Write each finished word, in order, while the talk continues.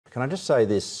can I just say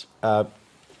this,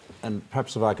 and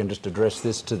perhaps if I can just address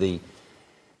this to the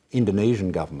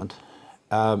Indonesian government.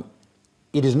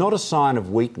 It is not a sign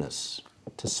of weakness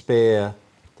to spare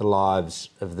the lives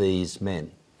of these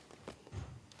men.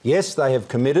 Yes, they have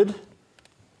committed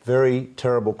very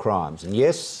terrible crimes, and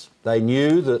yes, they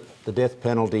knew that the death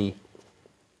penalty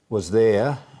was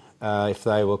there if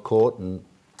they were caught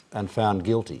and found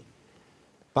guilty.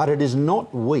 But it is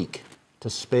not weak to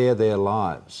spare their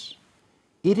lives.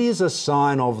 It is a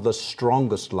sign of the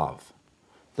strongest love,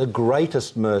 the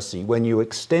greatest mercy, when you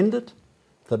extend it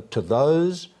to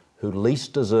those who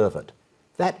least deserve it.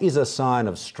 That is a sign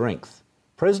of strength.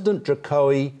 President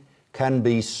Jokowi can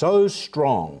be so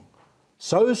strong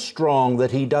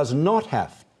that he does not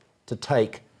have to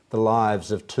take the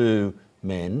lives of two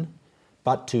men,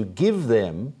 but to give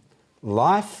them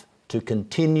life to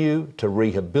continue to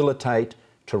rehabilitate,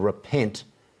 to repent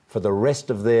for the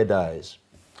rest of their days.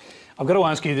 I've got to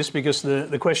ask you this because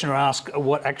the questioner asked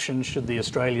what action should the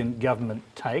Australian government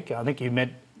take. I think you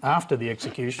meant after the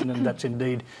execution, and that's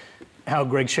indeed how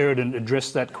Greg Sheridan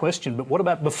addressed that question. But what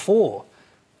about before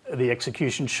the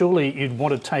execution? Surely you'd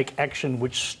want to take action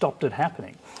which stopped it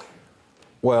happening.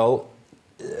 Well,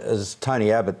 as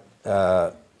Tony Abbott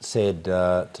said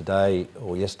today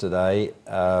or yesterday,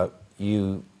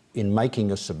 in making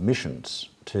your submissions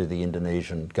to the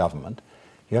Indonesian government,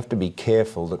 you have to be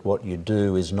careful that what you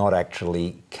do is not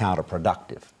actually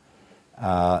counterproductive.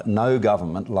 No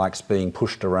government likes being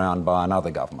pushed around by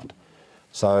another government.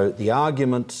 So the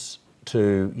arguments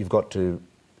you've got to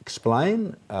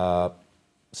explain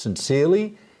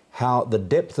sincerely how the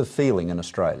depth of feeling in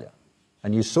Australia,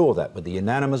 and you saw that with the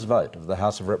unanimous vote of the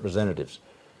House of Representatives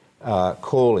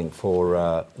calling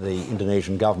for the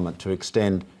Indonesian government to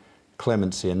extend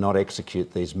clemency and not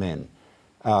execute these men.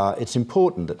 It's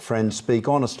important that friends speak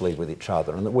honestly with each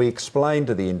other and that we explain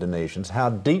to the Indonesians how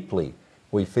deeply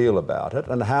we feel about it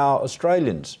and how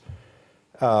Australians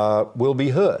will be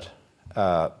hurt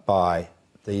by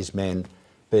these men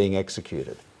being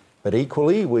executed. But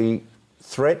equally,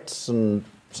 threats and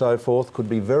so forth could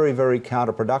be very, very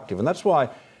counterproductive. And that's why,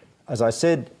 as I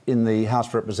said in the House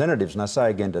of Representatives, and I say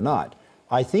again tonight,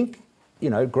 I think,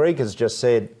 Greg has just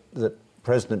said that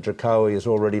President Jokowi is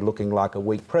already looking like a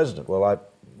weak president. Well,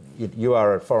 you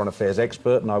are a foreign affairs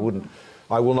expert, and I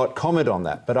will not comment on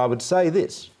that. But I would say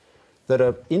this, that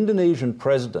an Indonesian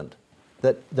president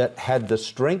that had the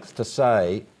strength to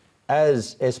say,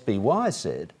 as SBY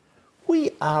said,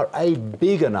 we are a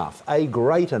big enough, a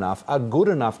great enough, a good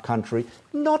enough country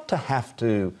not to have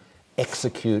to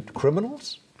execute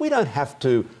criminals. We don't have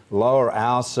to lower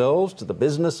ourselves to the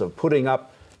business of putting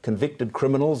up convicted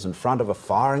criminals in front of a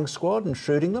firing squad and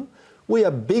shooting them. We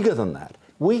are bigger than that.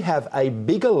 We have a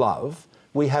bigger love,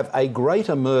 we have a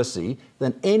greater mercy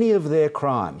than any of their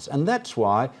crimes. And that's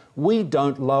why we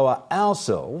don't lower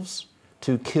ourselves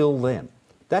to kill them.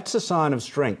 That's a sign of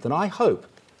strength. And I hope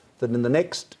that in the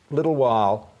next little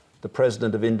while, the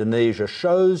President of Indonesia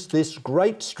shows this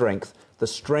great strength, the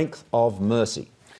strength of mercy.